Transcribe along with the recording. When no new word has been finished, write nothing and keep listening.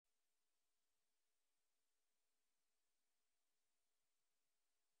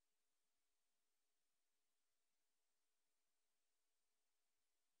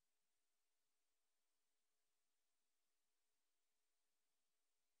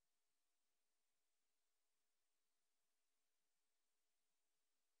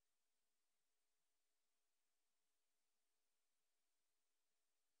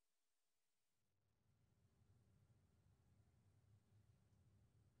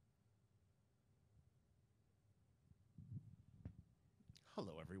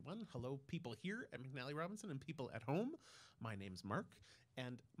Hello, everyone. Hello, people here at McNally Robinson and people at home. My name's Mark,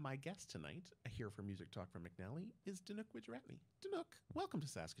 and my guest tonight here for Music Talk from McNally is Dinuk Wijeratne. Dinuk, welcome to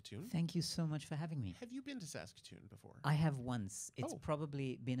Saskatoon. Thank you so much for having me. Have you been to Saskatoon before? I have once. It's Oh.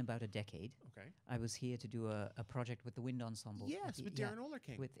 probably been about a decade. Okay. I was here to do a project with the wind ensemble. Yes, with Darren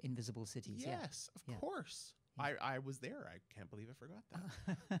Olerking. With Invisible Cities. Yes, Yeah. of course. Yeah. I was there. I can't believe I forgot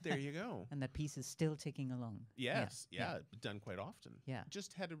that. There you go. And that piece is still ticking along. Yes, yeah, done quite often. Yeah.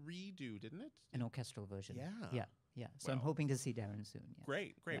 Just had a redo, didn't it? An orchestral version. Yeah. Yeah. So I'm Well, hoping to see Darren soon. Yeah.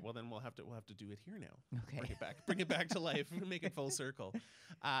 Great. Yeah. Well, then we'll have to do it here now. Okay. Bring it back to life, make it full circle.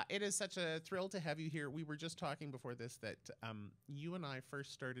 It is such a thrill to have you here. We were just talking before this that you and I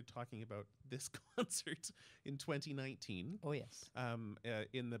first started talking about this concert in 2019. Oh, yes.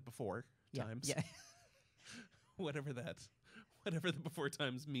 In the before times. Yeah. whatever the before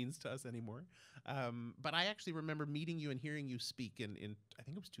times means to us anymore. But I actually remember meeting you and hearing you speak in I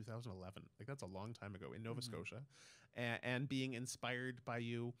think it was 2011. Like, that's a long time ago in Nova Scotia, and being inspired by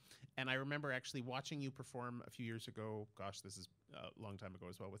you. And I remember actually watching you perform a few years ago. Gosh, this is a long time ago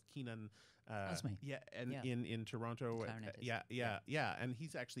as well, with Keenan. That's me. Yeah, and Yeah. in Toronto. Clarinetist. Yeah. And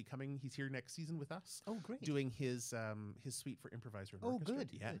he's actually coming. He's here next season with us. Oh, great. Doing his suite for improviser and Oh, orchestra.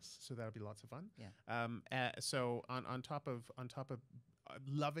 good, Yes, good. so that'll be lots of fun. Yeah. So on top of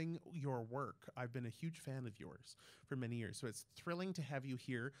loving your work, I've been a huge fan of yours for many years. So it's thrilling to have you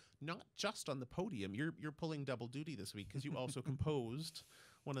here, not just on the podium. You're pulling double duty this week because you also composed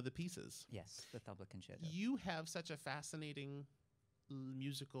one of the pieces. Yes, the Tabla Concerto. You have such a fascinating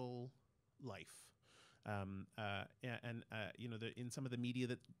musical life. In some of the media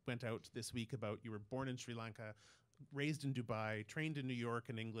that went out this week about you were born in Sri Lanka, raised in Dubai, trained in New York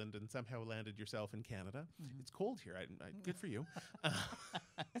and England, and somehow landed yourself in Canada. It's cold here. Good for you.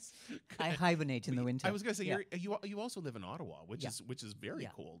 I hibernate in the winter. I was going to say Yeah. you also live in Ottawa, which Yeah. is very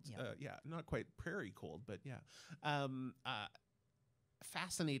Yeah. cold. Yeah. Not quite prairie cold, but yeah.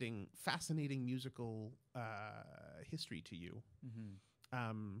 Fascinating musical history to you.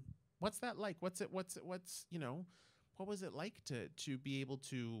 What's that like? What was it like to be able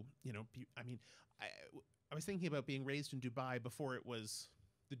to I was thinking about being raised in Dubai before it was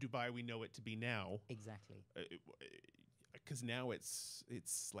the Dubai we know it to be now. Exactly. Because now it's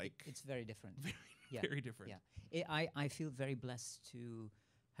like It's very different. very different. Yeah. I feel very blessed to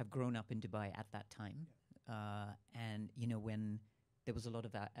have grown up in Dubai at that time. And, when there was a lot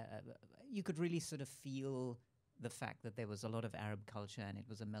of, you could really sort of feel the fact that there was a lot of Arab culture and it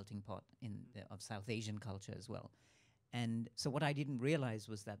was a melting pot of South Asian culture as well. And so what I didn't realize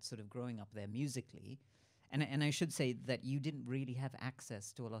was that sort of growing up there musically, and I should say that you didn't really have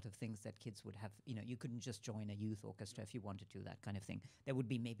access to a lot of things that kids would have. You couldn't just join a youth orchestra if you wanted to, that kind of thing. There would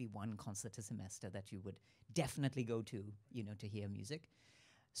be maybe one concert a semester that you would definitely go to, to hear music.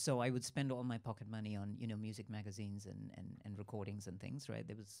 So I would spend all my pocket money on, music magazines and recordings and things, right?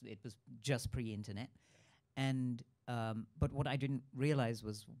 It was just pre-internet. And but what I didn't realize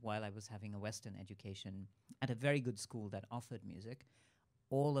was, while I was having a Western education at a very good school that offered music,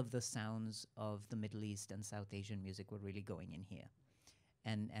 all of the sounds of the Middle East and South Asian music were really going in here.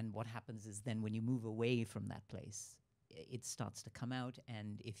 And what happens is then when you move away from that place, it starts to come out.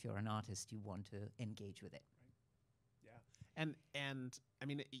 And if you're an artist, you want to engage with it. Right. Yeah. And I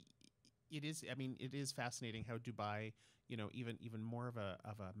mean, it is fascinating how Dubai, even more of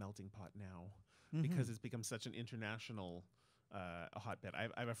a melting pot now. Because it's become such an international hotbed. I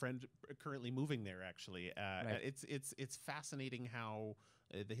have a friend currently moving there. Actually, Right. It's fascinating how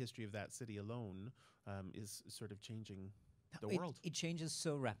the history of that city alone is sort of changing the world. It changes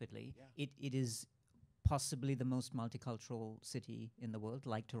so rapidly. Yeah. It is possibly the most multicultural city in the world,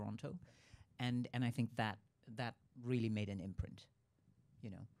 like Toronto, and I think that really made an imprint.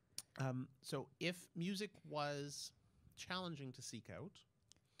 So if music was challenging to seek out,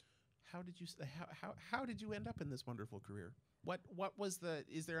 how did you end up in this wonderful career? What was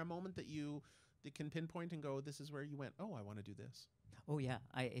is there a moment that can pinpoint and go, this is where you went, oh, I want to do this? Oh yeah,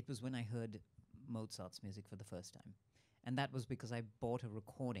 it was when I heard Mozart's music for the first time, and that was because I bought a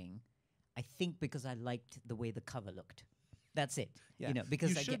recording. I think because I liked the way the cover looked. That's it. Yeah. Because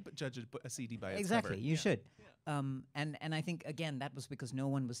you should judge a CD by its exactly. cover. You should. Yeah. And I think, again, that was because no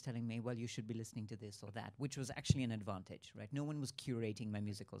one was telling me, well, you should be listening to this or that, which was actually an advantage, right? No one was curating my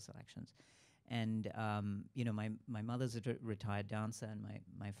musical selections. And, my mother's a retired dancer, and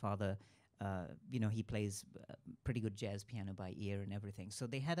my father, he plays pretty good jazz piano by ear and everything. So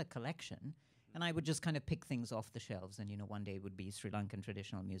they had a collection, and I would just kind of pick things off the shelves. And, one day it would be Sri Lankan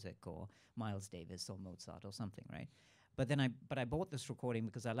traditional music or Miles Davis or Mozart or something, right? But I bought this recording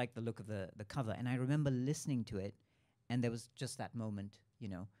because I liked the look of the cover, and I remember listening to it and there was just that moment,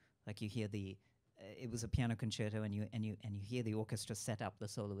 like you hear it was a piano concerto, and you hear the orchestra set up the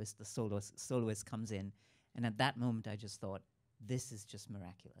soloist comes in, and at that moment I just thought, this is just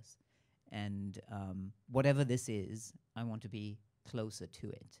miraculous, and whatever this is, I want to be closer to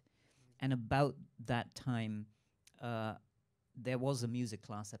it. And about that time, there was a music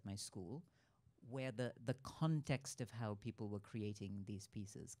class at my school where the context of how people were creating these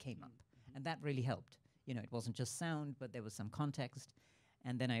pieces came up, and that really helped. It wasn't just sound, but there was some context.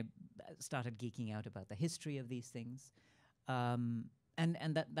 And then I started geeking out about the history of these things, and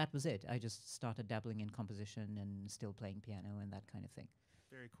that was it. I just started dabbling in composition and still playing piano and that kind of thing.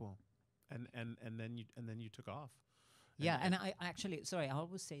 Very cool. And then you took off. Yeah, and I actually, sorry, I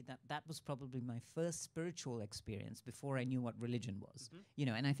always say that was probably my first spiritual experience before I knew what religion was.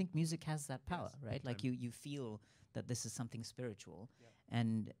 And I think music has that power, right? Like you feel that this is something spiritual,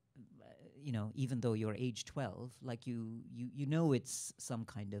 and even though you're age 12, like you know it's some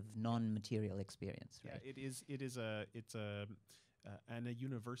kind of non-material experience, right? Yeah, it's a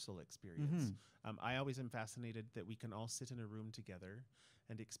universal experience. I always am fascinated that we can all sit in a room together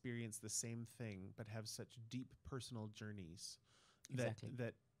and experience the same thing, but have such deep personal journeys that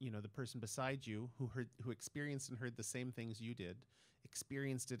the person beside you who experienced and heard the same things you did,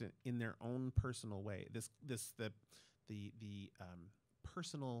 experienced it in their own personal way. The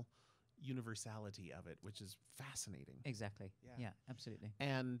personal universality of it, which is fascinating. Exactly. Yeah, absolutely.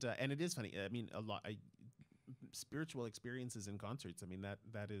 And it is funny. I mean, spiritual experiences in concerts. I mean,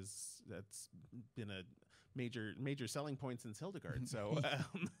 that's been a major selling point since Hildegard. So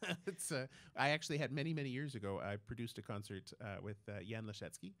it's I actually had many years ago. I produced a concert with Jan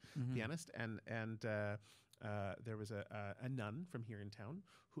Leszecki, pianist, and there was a nun from here in town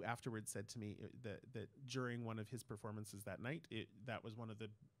who afterwards said to me that during one of his performances that night, that was one of the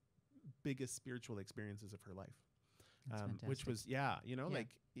biggest spiritual experiences of her life. Which was, like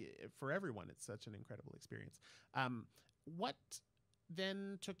for everyone, it's such an incredible experience. What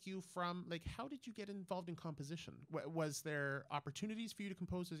then took you from, like, how did you get involved in composition? Was there opportunities for you to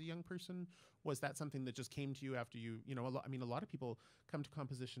compose as a young person? Was that something that just came to you after you, a lot of people come to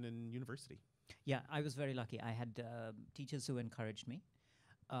composition in university. Yeah, I was very lucky. I had teachers who encouraged me.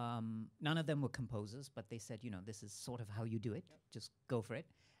 None of them were composers, but they said, this is sort of how you do it. Just go for it.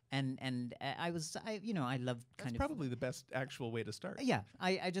 And I loved That's probably the best actual way to start. Yeah,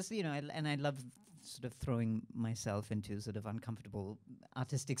 I just, I love sort of throwing myself into sort of uncomfortable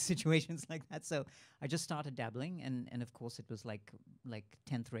artistic situations like that. So I just started dabbling, and of course it was like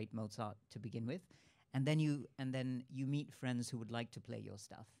 10th rate Mozart to begin with. And then you meet friends who would like to play your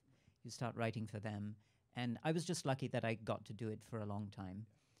stuff. You start writing for them. And I was just lucky that I got to do it for a long time.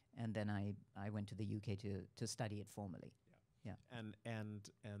 And then I went to the UK to study it formally. Yeah. And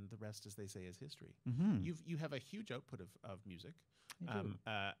the rest, as they say, is history. You have a huge output of music,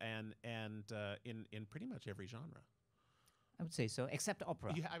 and in pretty much every genre. I would say so, except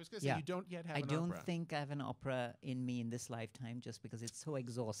opera. I was going to say you don't yet have an opera. I don't think I have an opera in me in this lifetime, just because it's so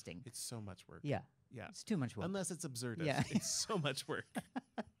exhausting. It's so much work. Yeah, it's too much work. Unless it's absurdist. Yeah. It's so much work.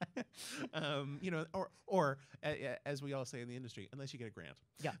 Or as we all say in the industry, unless you get a grant.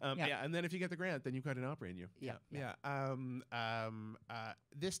 And then if you get the grant, then you've got an opera in you.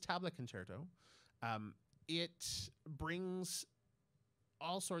 This Tabla concerto, it brings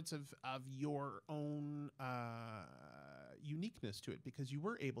all sorts of your own uniqueness to it, because you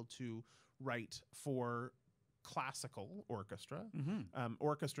were able to write for classical orchestra.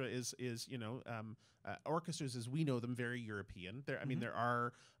 Orchestra is orchestras as we know them, very European. There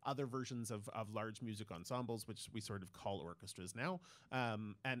are other versions of large music ensembles which we sort of call orchestras now,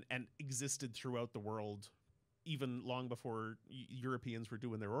 and existed throughout the world even long before Europeans were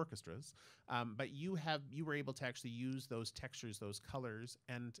doing their orchestras. But you were able to actually use those textures, those colors,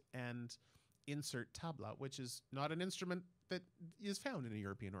 and insert tabla, which is not an instrument that is found in a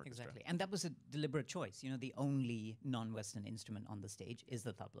European orchestra. Exactly, and that was a deliberate choice. The only non-Western instrument on the stage is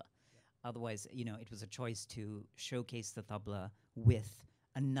the tabla. Otherwise, it was a choice to showcase the tabla with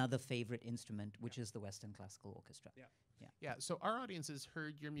another favorite instrument, which is the Western classical orchestra. Yeah. So our audiences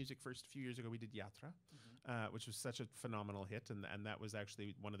heard your music first a few years ago. We did Yatra, which was such a phenomenal hit, and that was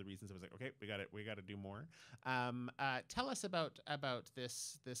actually one of the reasons I was like, okay, we got to do more. Tell us about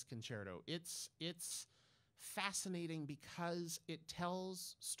this concerto. It's fascinating because it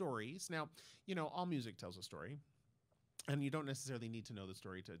tells stories. Now, all music tells a story, and you don't necessarily need to know the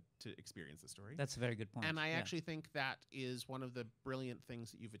story to experience the story. That's a very good point. And I actually think that is one of the brilliant things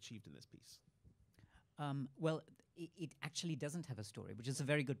that you've achieved in this piece. Well, it actually doesn't have a story, which is a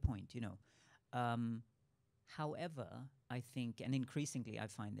very good point, However, I think, and increasingly I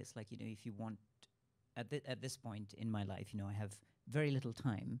find this, if you want at this point in my life, I have very little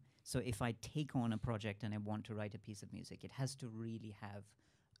time. So if I take on a project and I want to write a piece of music, it has to really have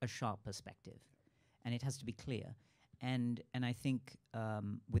a sharp perspective, and it has to be clear. And I think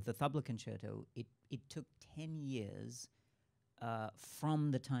with the Tabla Concerto, it took 10 years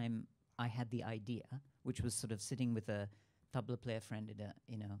from the time I had the idea, which was sort of sitting with a tabla player friend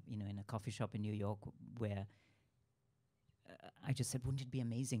in a coffee shop in New York, where I just said, wouldn't it be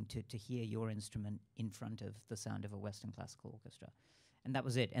amazing to hear your instrument in front of the sound of a Western classical orchestra? And that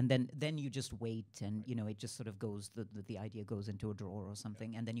was it. And then you just wait, and it just sort of goes, the idea goes into a drawer or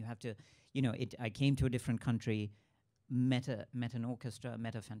something, and then you have to, I came to a different country, met an orchestra,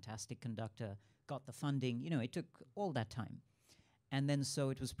 met a fantastic conductor, got the funding. It took all that time. And then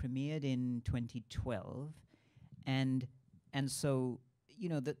so it was premiered in 2012, and so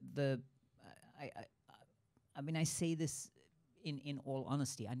I say this in all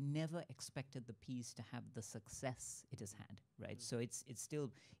honesty, I never expected the piece to have the success it has had, right? So it's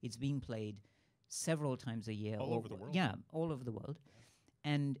being played several times a year, all over the world. Yeah, all over the world,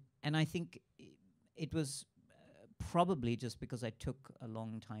 and I think it was probably just because I took a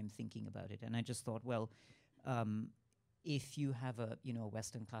long time thinking about it, and I just thought, well, if you have a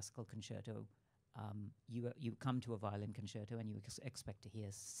Western classical concerto, you come to a violin concerto and you expect to hear,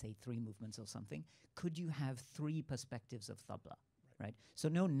 say, 3 movements or something. Could you have 3 perspectives of tabla, right? So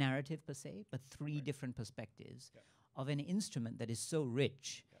no narrative per se, but 3 different perspectives of an instrument that is so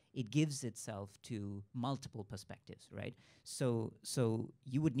rich, it gives itself to multiple perspectives, right? So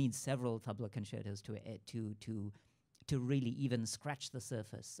you would need several tabla concertos to really even scratch the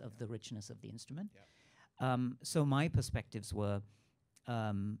surface of the richness of the instrument. So my perspectives were,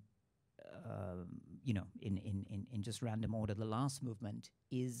 in just random order. The last movement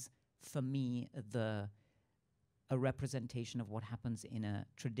is, for me, a representation of what happens in a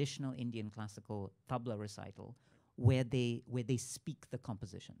traditional Indian classical tabla recital, where they speak the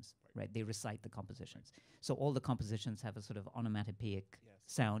compositions, right? They recite the compositions. So all the compositions have a sort of onomatopoeic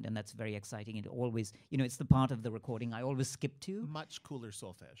sound, and that's very exciting. It always, it's the part of the recording I always skip to. Much cooler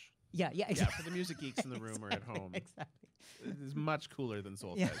solfege. Yeah, exactly. Yeah, for the music geeks in the room or at home. Exactly. It's much cooler than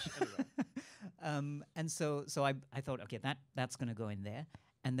solfege. Anyway. And so I thought, okay, that's going to go in there.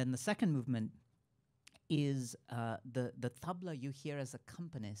 And then the second movement is the tabla you hear as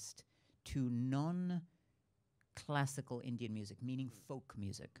accompanist to non-classical Indian music, meaning folk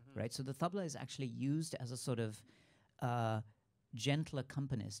music, right? So the tabla is actually used as a sort of gentle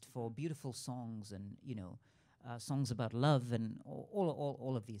accompanist for beautiful songs and, songs about love and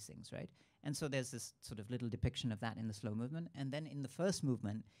all of these things, right? And so there's this sort of little depiction of that in the slow movement. And then in the first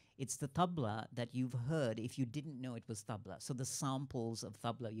movement, it's the tabla that you've heard if you didn't know it was tabla. So the samples of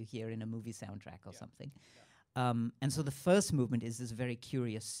tabla you hear in a movie soundtrack or something. And so the first movement is this very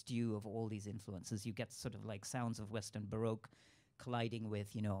curious stew of all these influences. You get sort of like sounds of Western Baroque colliding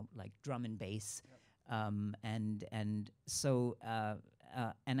with, like drum and bass. And so I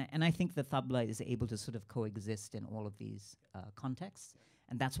think the tabla is able to sort of coexist in all of these contexts,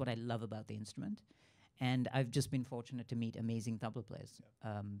 and that's what I love about the instrument. And I've just been fortunate to meet amazing tabla players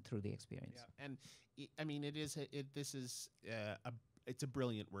through the experience. Yeah. And it's a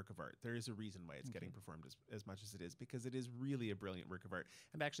brilliant work of art. There is a reason why it's getting performed as much as it is, because it is really a brilliant work of art.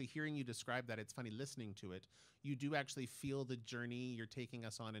 And actually hearing you describe that, it's funny listening to it. You do actually feel the journey you're taking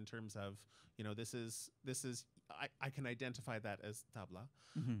us on in terms of, this is I can identify that as tabla,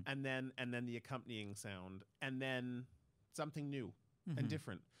 and then the accompanying sound, and then something new and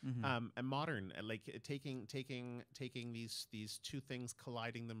different and modern, like taking these 2 things,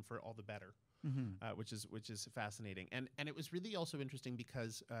 colliding them for all the better. Which is fascinating, and it was really also interesting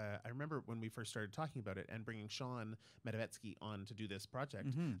because I remember when we first started talking about it and bringing Shawn Mativetsky on to do this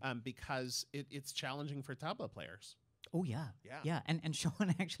project, because it's challenging for tabla players. Oh yeah. And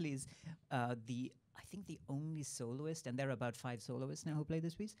Shawn actually is I think the only soloist, and there are about 5 soloists now who play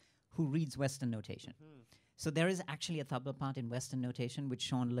this piece, who reads Western notation. So there is actually a tabla part in Western notation, which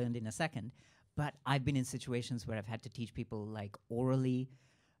Shawn learned in a second. But I've been in situations where I've had to teach people like orally,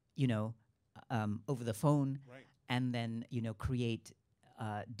 over the phone, and then create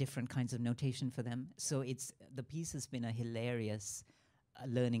different kinds of notation for them. So the piece has been a hilarious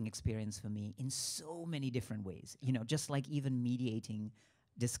learning experience for me in so many different ways. Just like even mediating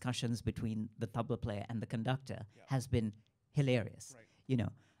discussions between the tabla player and the conductor has been hilarious.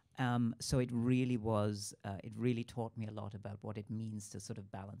 So it really was. It really taught me a lot about what it means to sort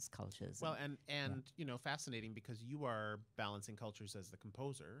of balance cultures. Well, and you know, fascinating because you are balancing cultures as the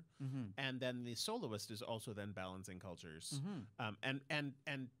composer, and then the soloist is also then balancing cultures, and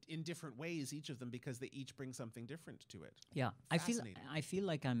in different ways, each of them, because they each bring something different to it. Yeah, I Fascinating. feel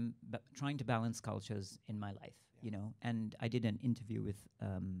like I'm trying to balance cultures in my life, you know. And I did an interview with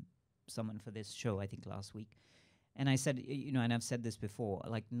someone for this show, I think last week, and I said, you know, and I've said this before,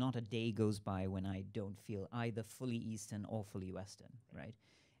 like not a day goes by when I don't feel either fully Eastern or fully Western, right?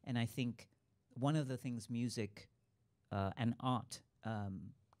 And I think one of the things music and art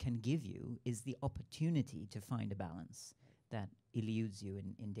can give you is the opportunity to find a balance that eludes you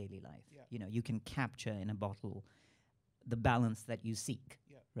in daily life. Yeah. You know, you can capture in a bottle the balance that you seek,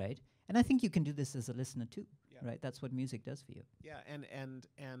 Yeah. right? And I think you can do this as a listener too, Yeah. right? That's what music does for you. Yeah, and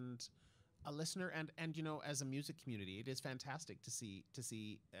a listener, and you know, as a music community, it is fantastic to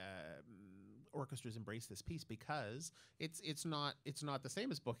see orchestras embrace this piece, because it's not the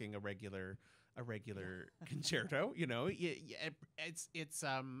same as booking a regular concerto. You know, it's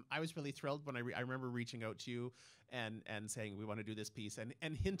I was really thrilled when I remember reaching out to you and saying we want to do this piece,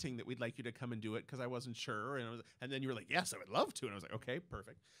 and hinting that we'd like you to come and do it, because I wasn't sure, and then you were like, yes, I would love to, and I was like, okay,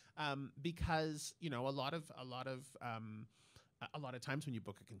 perfect, because you know, a lot of times when you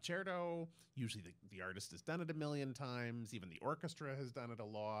book a concerto, usually the artist has done it a million times, even the orchestra has done it a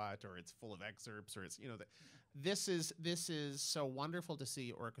lot, or it's full of excerpts, or it's, you know, this is so wonderful to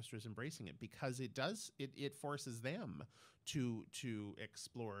see orchestras embracing it, because it forces them to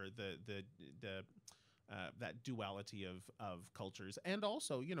explore the that duality of cultures, and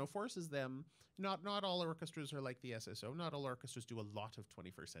also, you know, forces them. Not all orchestras are like the SSO. Not all orchestras do a lot of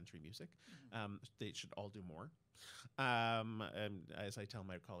 21st century music. They should all do more, and as I tell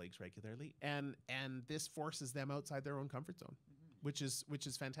my colleagues regularly. And this forces them outside their own comfort zone, which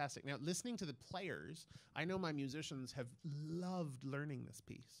is fantastic. Now, listening to the players, I know my musicians have loved learning this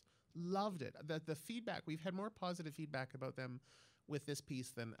piece. Loved it. The feedback, we've had more positive feedback about them with this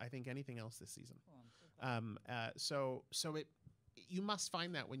piece than I think anything else this season. So you must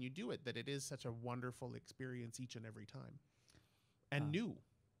find that when you do it, that it is such a wonderful experience each and every time, and new.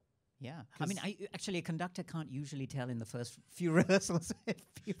 Yeah, I mean, actually a conductor can't usually tell in the first few rehearsals if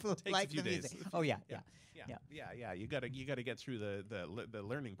people like the music. Oh yeah. You gotta get through the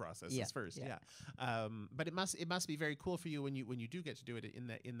learning processes first. Yeah. But it must be very cool for you when you do get to do it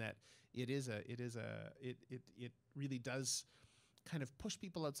in that it really does kind of push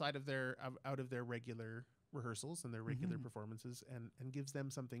people outside of their regular rehearsals and their regular performances, and gives them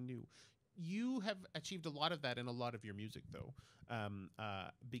something new. You have achieved a lot of that in a lot of your music, though,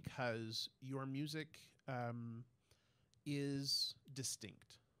 because your music is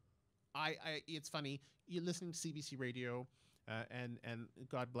distinct. It's funny, you're listening to CBC Radio, and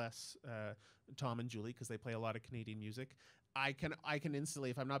God bless Tom and Julie, because they play a lot of Canadian music. I can instantly,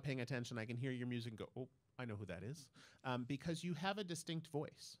 if I'm not paying attention, I can hear your music and go, oh, I know who that is, because you have a distinct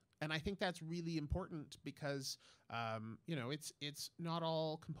voice. And I think that's really important, because you know, it's not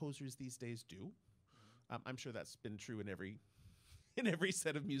all composers these days do. I'm sure that's been true in every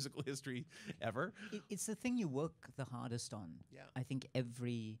set of musical history ever. It's the thing you work the hardest on. Yeah. I think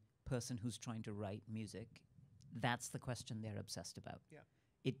every person who's trying to write music, that's the question they're obsessed about. Yeah.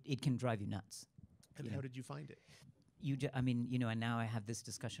 It can drive you nuts. And how did you find it? I mean, you know, and now I have this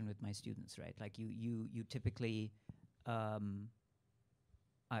discussion with my students, right? Like you typically, I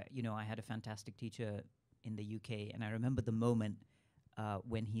had a fantastic teacher in the UK, and I remember the moment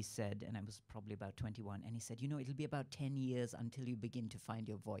when he said, and I was probably about 21, and he said, you know, it'll be about 10 years until you begin to find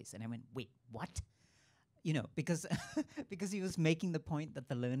your voice. And I went, wait, what? You know, because because he was making the point that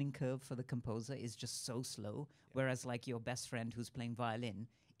the learning curve for the composer is just so slow, whereas like your best friend who's playing violin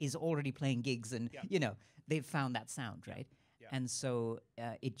is already playing gigs, and you know, they've found that sound, right? Yeah. And so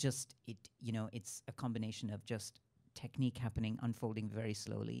it's a combination of just technique happening, unfolding very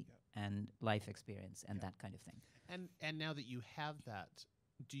slowly, and life experience and that kind of thing. And now that you have that,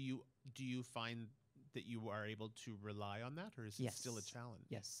 do you find that you are able to rely on that, or is it still a challenge?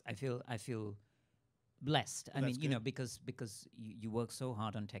 Yes, I feel blessed. Well, I mean, good. you know, because you work so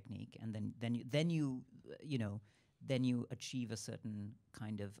hard on technique, and then you achieve a certain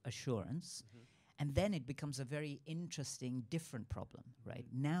kind of assurance, and then it becomes a very interesting, different problem. Right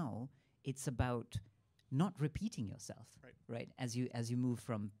now, it's about not repeating yourself, right? As you move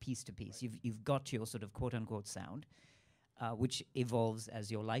from piece to piece, you've got your sort of quote unquote sound, which evolves as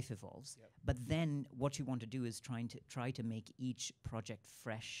your life evolves. But then what you want to do is try to make each project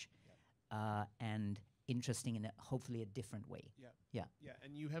fresh and interesting in hopefully a different way. Yeah.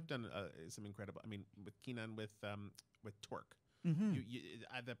 And you have done some incredible. I mean, with Keenan, with Torque. Mhm.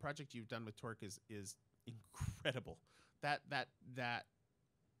 The project you've done with Torque is incredible. That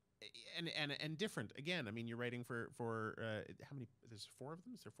and different. Again, I mean, you're writing for how many? There's 4 of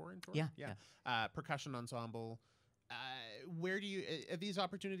them. Is there 4 in Torque? Yeah. Percussion ensemble. Where do you are these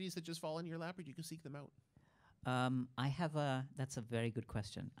opportunities that just fall in your lap, or do you go seek them out? That's a very good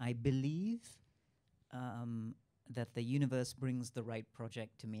question. I believe that the universe brings the right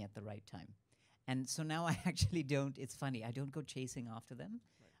project to me at the right time. And so now I actually don't, it's funny, I don't go chasing after them.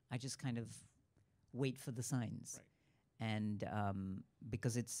 Right. I just kind of wait for the signs. Right. And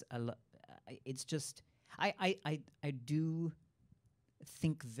because it's just, I do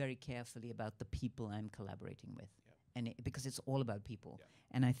think very carefully about the people I'm collaborating with. Yeah. And because it's all about people. Yeah.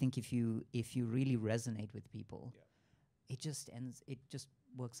 And I think if you really resonate with people, Yeah. it just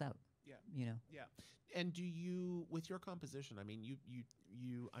works out. Yeah. You know. Yeah. And do you, with your composition, I mean,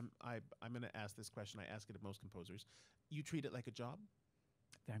 I'm going to ask this question. I ask it of most composers. You treat it like a job?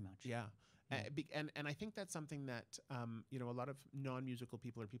 Very much. Yeah. Yeah. And I think that's something that, a lot of non-musical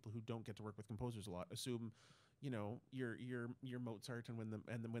people or people who don't get to work with composers a lot assume, you're Mozart, and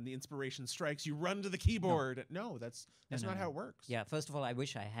when the inspiration strikes, you run to the keyboard. No, that's not how it works. Yeah. First of all, I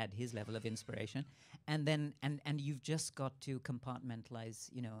wish I had his level of inspiration, and then and you've just got to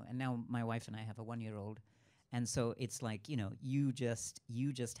compartmentalize. And now my wife and I have a 1-year-old, and so it's like you just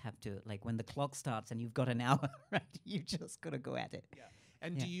have to, like, when the clock starts and you've got an hour, right? You just gotta go at it. Yeah.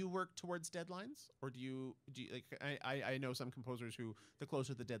 And do you work towards deadlines, or do you like? I know some composers who the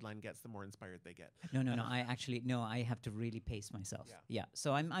closer the deadline gets, the more inspired they get. No. I have to really pace myself. Yeah.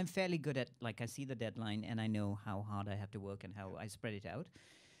 So I'm fairly good at, like, I see the deadline and I know how hard I have to work and how I spread it out.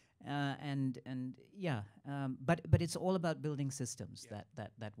 But it's all about building systems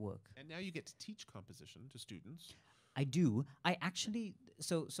that work. And now you get to teach composition to students. I do. I actually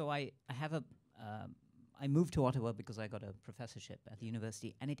I have a. I moved to Ottawa because I got a professorship at the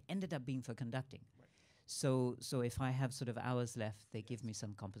university, and it ended up being for conducting. Right. So if I have sort of hours left, they give me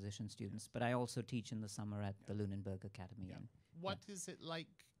some composition students. But I also teach in the summer at the Lunenburg Academy. Yeah. And What is it like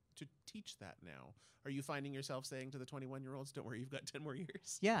to teach that now? Are you finding yourself saying to the 21-year-olds, "Don't worry, you've got 10 more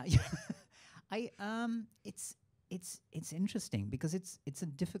years"? Yeah. It's interesting because it's a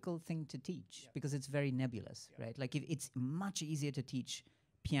difficult thing to teach because it's very nebulous, right? Like it's much easier to teach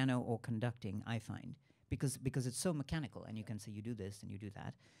piano or conducting, I find, because it's so mechanical, and you can say you do this and you do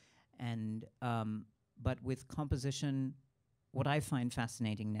that, and but with composition, what I find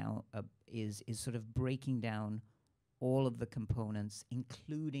fascinating now is sort of breaking down all of the components,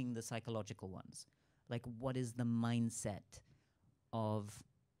 including the psychological ones. Like, what is the mindset of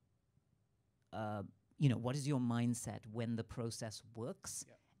what is your mindset when the process works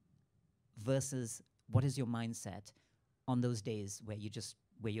versus what is your mindset on those days where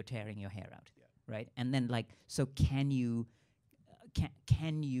you're tearing your hair out, right? And then, like, so can you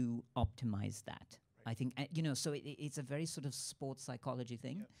optimize that? Right. I think so it's a very sort of sports psychology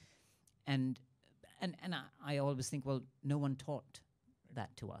thing, and I always think, well, no one taught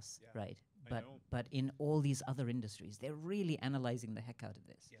that to us, right? But in all these other industries, they're really analyzing the heck out of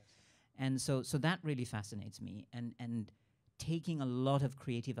this. Yes. And so that really fascinates me, and taking a lot of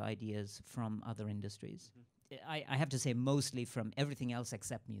creative ideas from other industries. I have to say, mostly from everything else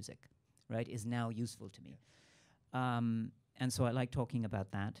except music, right, is now useful to me. And so I like talking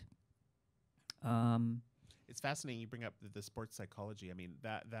about that. It's fascinating you bring up the sports psychology. I mean,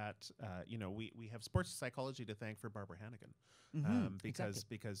 we have sports psychology to thank for Barbara Hannigan. Because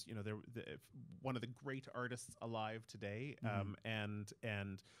they're one of the great artists alive today, and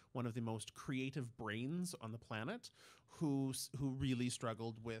one of the most creative brains on the planet, who really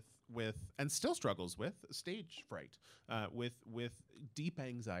struggled with and still struggles with stage fright, with deep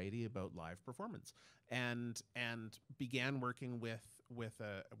anxiety about live performance, and began working with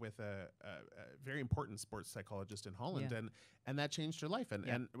a very important sports psychologist in Holland, and that changed her life,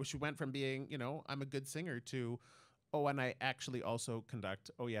 and she went from being I'm a good singer to, oh, and I actually also conduct.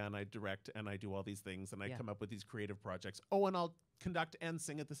 Oh, yeah, and I direct, and I do all these things, and I come up with these creative projects. Oh, and I'll conduct and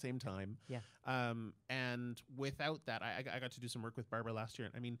sing at the same time. Yeah. And without that, I got to do some work with Barbara last year.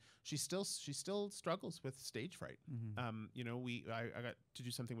 And I mean, she still struggles with stage fright. I got to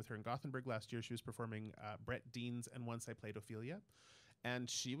do something with her in Gothenburg last year. She was performing Brett Dean's "And Once I Played Ophelia," and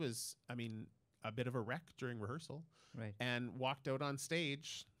she was, a bit of a wreck during rehearsal, right? And walked out on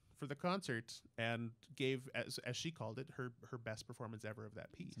stage for the concert and gave, as she called it, her best performance ever of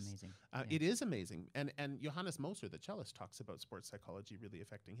that piece. It's amazing. It is amazing. And Johannes Moser, the cellist, talks about sports psychology really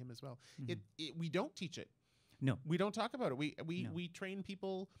affecting him as well. We don't teach it. No. We don't talk about it. We train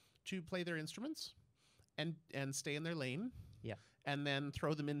people to play their instruments and stay in their lane. Yeah. And then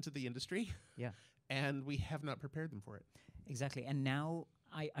throw them into the industry. Yeah. And we have not prepared them for it. exactly. And now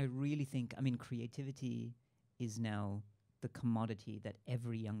I really think, I mean, creativity is now the commodity that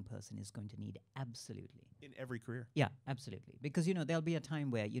every young person is going to need, absolutely. In every career. Yeah, absolutely. Because, there'll be a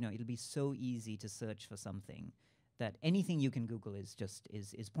time where, it'll be so easy to search for something that anything you can Google is just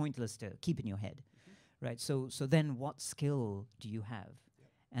is pointless to keep in your head, right? So then what skill do you have?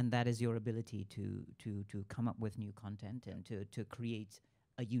 And that is your ability to come up with new content and to create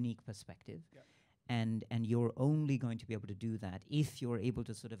a unique perspective. And you're only going to be able to do that if you're able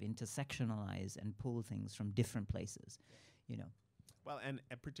to sort of intersectionalize and pull things from different places, Well, and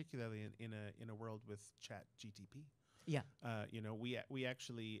particularly in a world with Chat GTP. Yeah. We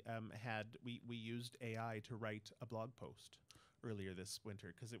actually we used AI to write a blog post earlier this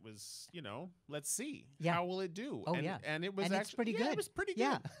winter because it was, let's see how will it do. Oh, and it was and actually it's pretty good. It was pretty good.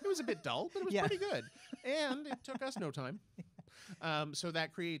 Yeah. It was a bit dull, but it was pretty good, and it took us no time. So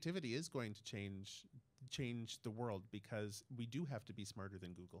that creativity is going to change the world because we do have to be smarter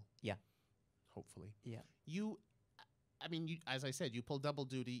than Google. Yeah. Hopefully. Yeah. As I said, you pull double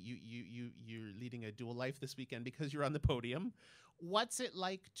duty. You're leading a dual life this weekend because you're on the podium. What's it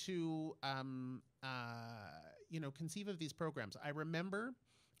like to conceive of these programs? I remember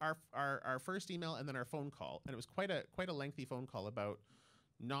our first email and then our phone call, and it was quite a lengthy phone call about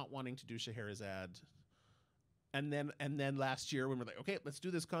not wanting to do Scheherazade. And then last year when we're like, okay, let's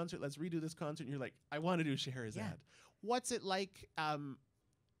do this concert, let's redo this concert, and you're like, I want to do Scheherazade. Yeah. What's it like?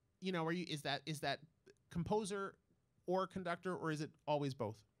 Is that composer or conductor, or is it always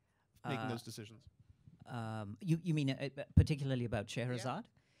both making those decisions? You mean particularly about Scheherazade?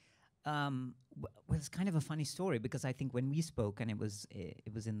 Well, it's kind of a funny story because I think when we spoke, and it was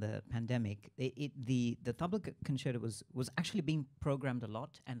in the pandemic, the Tabla Concerto was actually being programmed a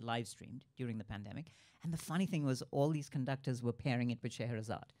lot and live streamed during the pandemic. And the funny thing was, all these conductors were pairing it with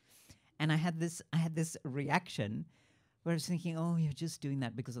Scheherazade, and I had this reaction where I was thinking, oh, you're just doing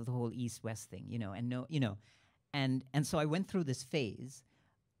that because of the whole East-West thing, and so I went through this phase.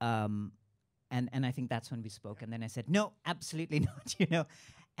 And I think that's when we spoke. And then I said, no, absolutely not,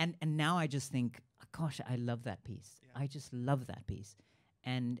 And now I just think, gosh, I love that piece. I just love that piece.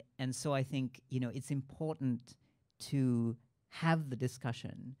 And so I think, it's important to have the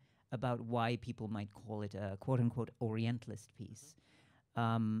discussion about why people might call it a quote-unquote Orientalist piece.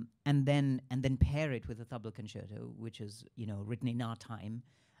 And then pair it with a Tabla Concerto, which is, written in our time,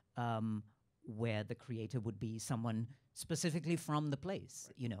 where the creator would be someone specifically from the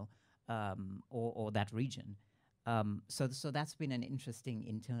place, or that region. So that's been an interesting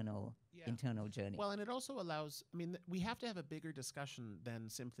internal journey. Well, and it also allows, we have to have a bigger discussion than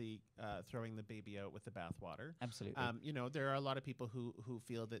simply throwing the baby out with the bathwater. Absolutely. There are a lot of people who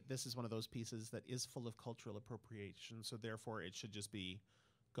feel that this is one of those pieces that is full of cultural appropriation, so therefore it should just be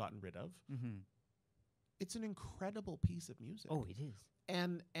gotten rid of. Mm-hmm. It's an incredible piece of music. Oh, it is.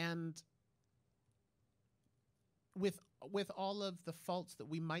 And with all of the faults that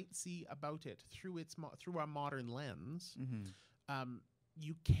we might see about it through our modern lens,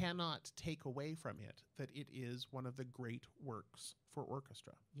 you cannot take away from it that it is one of the great works for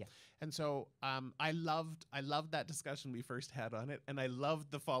orchestra. Yeah. And so I loved that discussion we first had on it, and I loved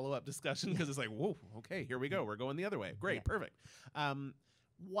the follow-up discussion because it's like, whoa, okay, here we go. We're going the other way. Great, perfect.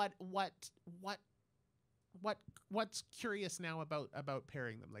 What's curious now about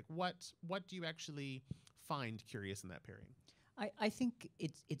pairing them? Like what do you actually find curious in that pairing? I think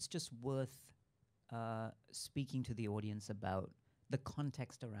it's just worth speaking to the audience about the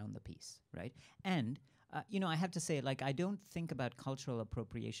context around the piece, right? And I have to say, like, I don't think about cultural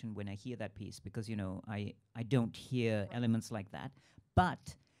appropriation when I hear that piece because I don't hear elements like that.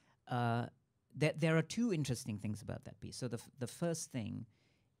 But there are two interesting things about that piece. So the first thing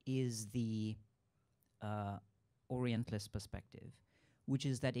is the Orientalist perspective, which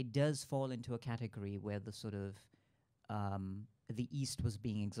is that it does fall into a category where the sort of the East was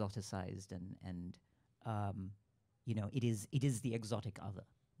being exoticized, and it is the exotic other,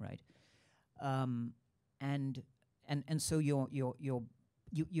 right? And so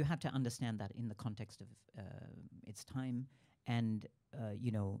you have to understand that in the context of its time. And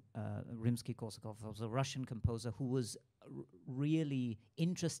Rimsky-Korsakov was a Russian composer who was really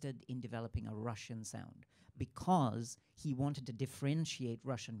interested in developing a Russian sound because he wanted to differentiate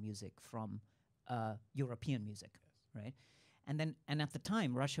Russian music from European music, right? And at the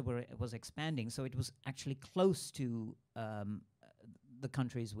time, Russia was expanding, so it was actually close to the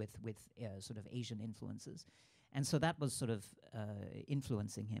countries with sort of Asian influences. And so that was sort of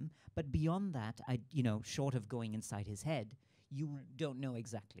influencing him. But beyond that, short of going inside his head, you don't know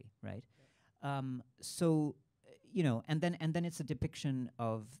exactly, right? So, and then it's a depiction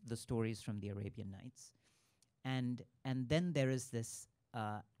of the stories from the Arabian Nights. and then there is this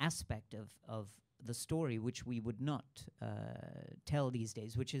aspect of the story which we would not tell these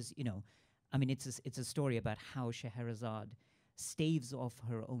days, which is, I mean, it's a story about how Scheherazade staves off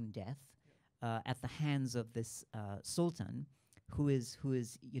her own death at the hands of this sultan, who is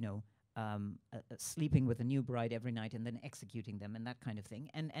sleeping with a new bride every night and then executing them and that kind of thing.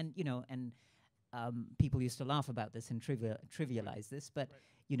 And people used to laugh about this and trivialize this, but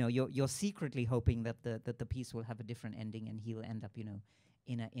you're secretly hoping that the piece will have a different ending and he'll end up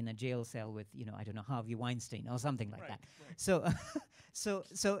in a jail cell with I don't know, Harvey Weinstein or something like that. Right. So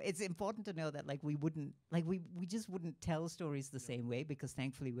it's important to know that we just wouldn't tell stories the same way, because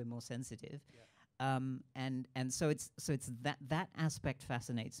thankfully we're more sensitive. Yeah. And so it's that aspect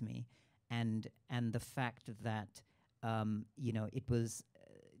fascinates me, and the fact that it was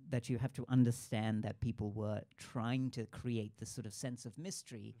that you have to understand that people were trying to create this sort of sense of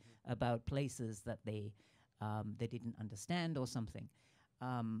mystery about places that they didn't understand or something.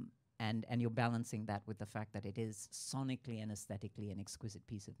 And you're balancing that with the fact that it is sonically and aesthetically an exquisite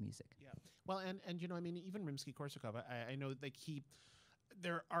piece of music. Yeah. Well, and I mean, even Rimsky-Korsakov, I know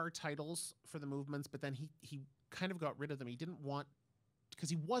there are titles for the movements, but then he kind of got rid of them. He didn't want, because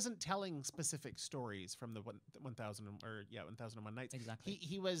he wasn't telling specific stories from the 1001 Nights. Exactly.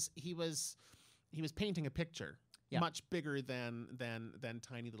 He was painting a picture. Yeah. Much bigger than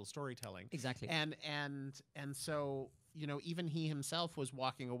tiny little storytelling. Exactly. And so even he himself was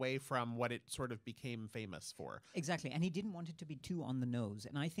walking away from what it sort of became famous for. Exactly. And he didn't want it to be too on the nose.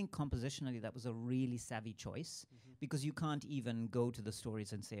 And I think compositionally that was a really savvy choice, because you can't even go to the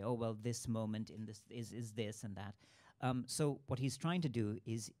stories and say, oh, well, this moment in this is this and that. So what he's trying to do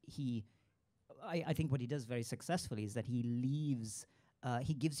is I think what he does very successfully is that he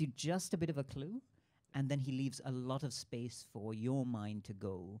gives you just a bit of a clue, and then he leaves a lot of space for your mind to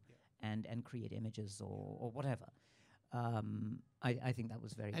go and create images or whatever. I think that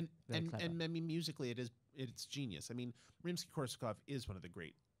was very clever. And I mean, musically, it's genius. I mean, Rimsky-Korsakov is one of the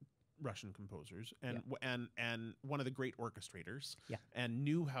great Russian composers and one of the great orchestrators. Yeah. And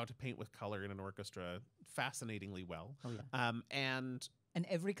knew how to paint with color in an orchestra fascinatingly well. Oh yeah. And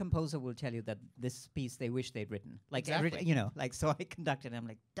every composer will tell you that this piece they wish they'd written. Exactly. So I conducted and I'm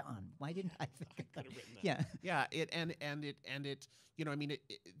like, darn, why didn't I think of that? Yeah. Yeah. I mean,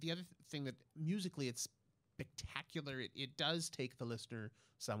 the other thing that musically it's spectacular. It does take the listener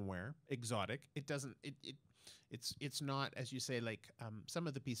somewhere exotic. It doesn't. It's not, as you say, like some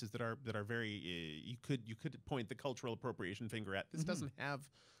of the pieces that are very you could point the cultural appropriation finger at. This doesn't have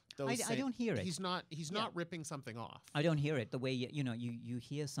those. I don't hear it. He's not ripping something off. I don't hear it the way you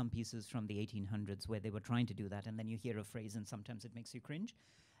hear some pieces from the 1800s where they were trying to do that, and then you hear a phrase and sometimes it makes you cringe.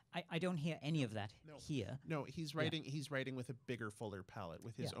 I don't hear any of that here. No, he's writing. He's writing with a bigger, fuller palette,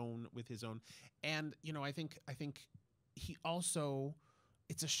 with his own. And I think he also.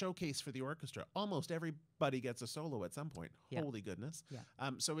 It's a showcase for the orchestra. Almost everybody gets a solo at some point. Yeah. Holy goodness! Yeah.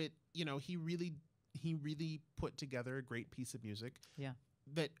 So he really put together a great piece of music. Yeah.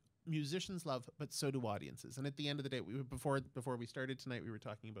 That musicians love, but so do audiences. And at the end of the day, before we started tonight, we were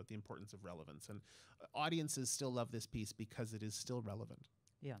talking about the importance of relevance, and audiences still love this piece because it is still relevant.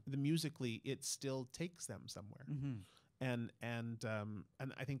 Yeah. Musically, it still takes them somewhere. And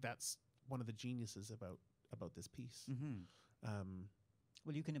I think that's one of the geniuses about this piece.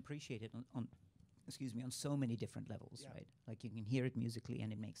 Well, you can appreciate it on so many different levels, right? Like you can hear it musically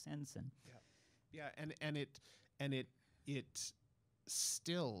and it makes sense, and it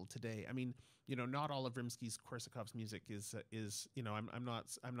still today. I mean, not all of Rimsky-Korsakov's music is I'm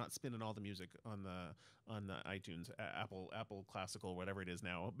not spinning all the music on the iTunes, Apple Classical, whatever it is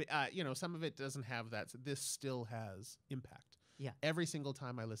now. But some of it doesn't have that. So this still has impact. Yeah. Every single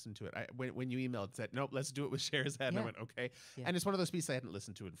time I listened to it, when you emailed and said, nope, let's do it with Scheherazade, and I went, okay. Yeah. And it's one of those pieces I hadn't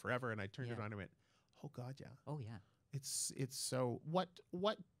listened to in forever, and I turned it on and went, oh God, yeah. Oh yeah. It's so. What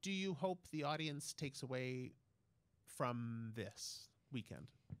do you hope the audience takes away from this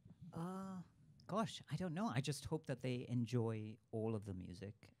weekend? Gosh, I don't know. I just hope that they enjoy all of the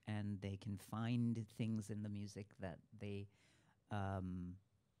music and they can find things in the music that they, I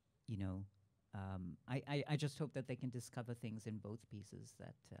just hope that they can discover things in both pieces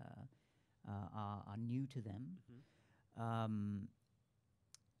that are new to them.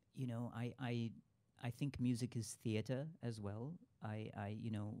 I think music is theater as well.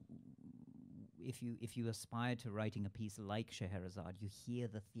 If you aspire to writing a piece like Scheherazade, you hear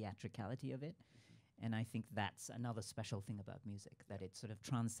the theatricality of it. And I think that's another special thing about music, that it sort of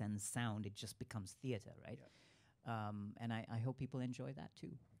transcends sound. It just becomes theater, right? And I hope people enjoy that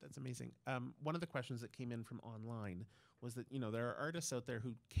too. That's amazing. One of the questions that came in from online was that, there are artists out there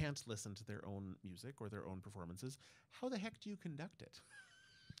who can't listen to their own music or their own performances. How the heck do you conduct it?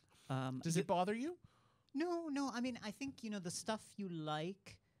 Does it bother you? No. I mean, I think the stuff you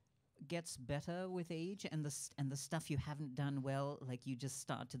like gets better with age, and the stuff you haven't done well, like you just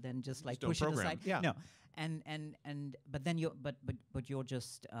start to then just like push it aside. Yeah. No, and but then you're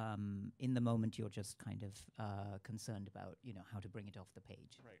just in the moment you're just kind of concerned about how to bring it off the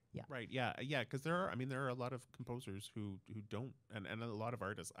page. Right. Yeah. Right. Yeah. Yeah. Because there are a lot of composers who don't, and a lot of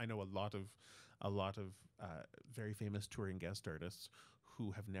artists. I know a lot of very famous touring guest artists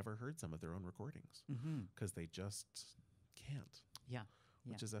who have never heard some of their own recordings because they just can't. Yeah.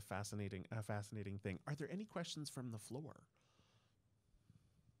 Which is a fascinating thing. Are there any questions from the floor?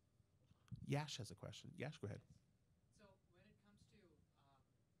 Yash has a question. Yash, go ahead. So when it comes to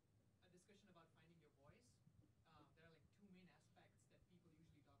a discussion about finding your voice, there are like two main aspects that people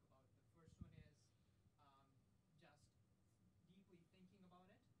usually talk about. The first one is just deeply thinking about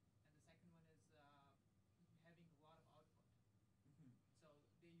it, and the second one is having a lot of output. So they usually have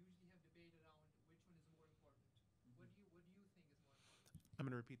debate around which one is more important. What do you think is more important? I'm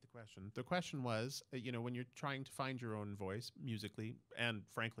going to repeat the question. The question was, when you're trying to find your own voice musically, and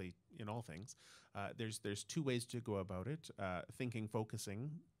frankly, in all things, there's two ways to go about it: thinking, focusing,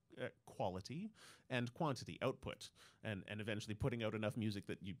 quality, and quantity, output, and eventually putting out enough music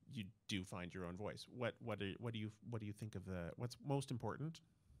that you do find your own voice. What do you think of what's most important,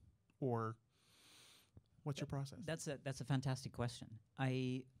 or what's your process? That's a fantastic question.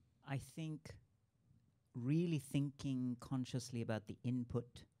 I think really thinking consciously about the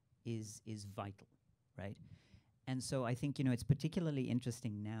input is vital, right? And so I think it's particularly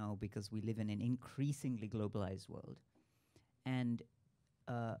interesting now because we live in an increasingly globalized world, and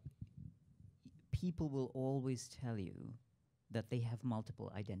people will always tell you that they have multiple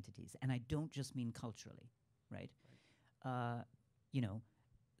identities, and I don't just mean culturally, right?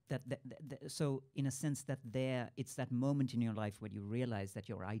 So in a sense it's that moment in your life where you realize that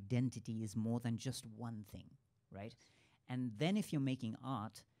your identity is more than just one thing, right? And then if you're making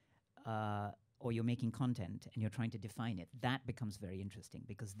art or you're making content and you're trying to define it, that becomes very interesting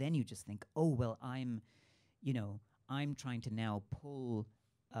because then you just think, oh, well, I'm trying to now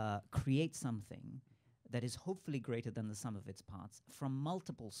create something that is hopefully greater than the sum of its parts from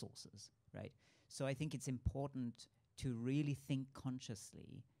multiple sources, right? So I think it's important to really think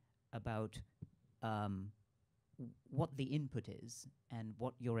consciously about what the input is and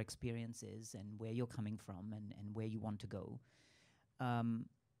what your experience is and where you're coming from and where you want to go, and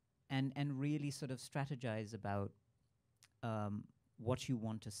really sort of strategize about what you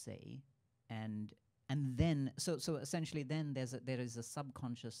want to say, and then so essentially then there is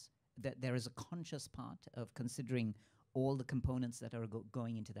a conscious part of considering all the components that are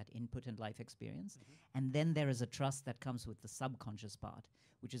going into that input and life experience. And then there is a trust that comes with the subconscious part,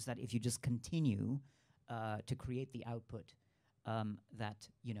 which is that if you just continue to create the output, that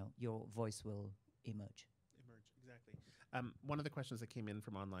your voice will emerge. Exactly. One of the questions that came in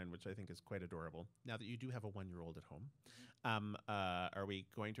from online, which I think is quite adorable, now that you do have a 1-year-old at home, are we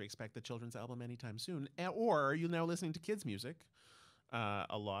going to expect the children's album anytime soon? Or are you now listening to kids' music?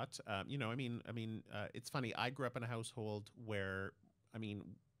 A lot. It's funny. I grew up in a household where,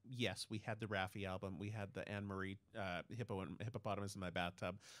 yes, we had the Raffi album, we had the Anne Marie Hippopotamus in My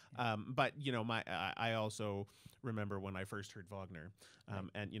Bathtub, but I also remember when I first heard Wagner,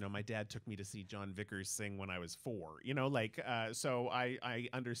 and my dad took me to see John Vickers sing when I was 4. So I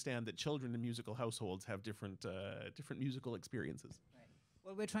understand that children in musical households have different musical experiences. Right.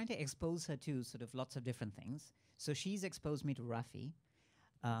 Well, we're trying to expose her to sort of lots of different things. So she's exposed me to Raffi,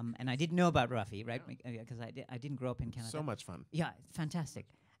 and I didn't know about Raffi, right? Because I didn't grow up in Canada. So much fun. Yeah, fantastic.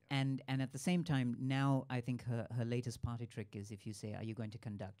 And at the same time, now I think her latest party trick is if you say, "Are you going to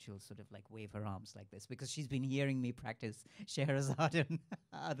conduct?" she'll sort of like wave her arms like this because she's been hearing me practice Scheherazade and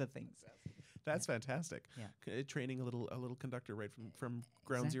other things. That's fantastic. Yeah. Training a little conductor right from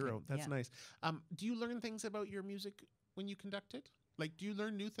ground zero. That's nice. Do you learn things about your music when you conduct it? Like, do you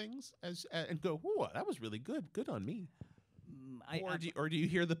learn new things and go, "Whoa, that was really good. Good on me." Or do you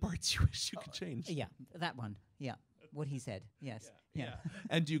hear the parts you wish you could change? Yeah, that one. Yeah, what he said. Yes. Yeah.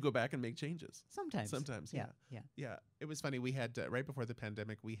 And do you go back and make changes? Sometimes. Yeah. It was funny. We had right before the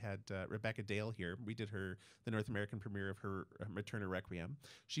pandemic, we had Rebecca Dale here. We did the North American premiere of her Materna Requiem.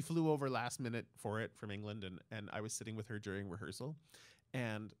 She flew over last minute for it from England, and I was sitting with her during rehearsal,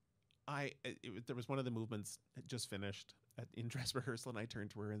 and there was one of the movements just finished in dress rehearsal, and I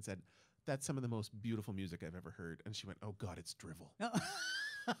turned to her and said, "That's some of the most beautiful music I've ever heard." And she went, "Oh God, it's drivel."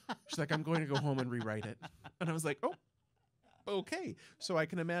 She's like, "I'm going to go home and rewrite it." And I was like, oh, okay. So I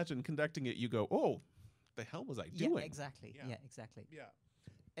can imagine conducting it. You go, oh, the hell was I doing? Yeah, exactly. Yeah. Yeah, exactly. Yeah.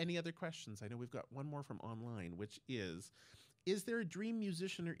 Any other questions? I know we've got one more from online, which is there a dream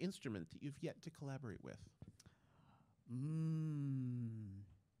musician or instrument that you've yet to collaborate with?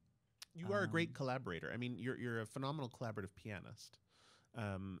 You are a great collaborator. I mean, you're a phenomenal collaborative pianist.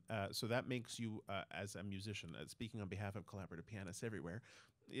 So that makes you, as a musician, speaking on behalf of collaborative pianists everywhere,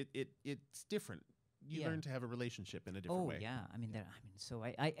 it's different. You Yeah. learn to have a relationship in a different way. Oh yeah, I mean, so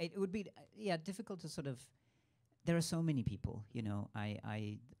it would be difficult to sort of. There are so many people, you know.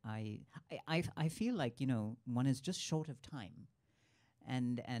 I feel like, you know, one is just short of time,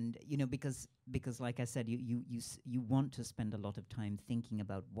 and you know, because like I said, you want to spend a lot of time thinking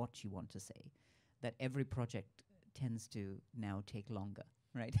about what you want to say. That every project tends to now take longer,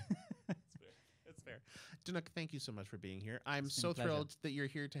 right? That's fair. Dinuk, thank you so much for being here. I'm It's been so a pleasure. thrilled that you're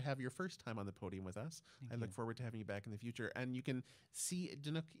here to have your first time on the podium with us. Thank I look you. forward to having you back in the future. And you can see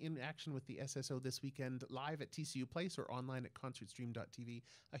Dinuk in action with the SSO this weekend live at TCU Place or online at concertstream.tv.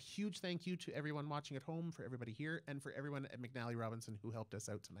 A huge thank you to everyone watching at home, for everybody here, and for everyone at McNally Robinson who helped us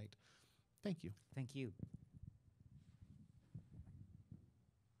out tonight. Thank you. Thank you.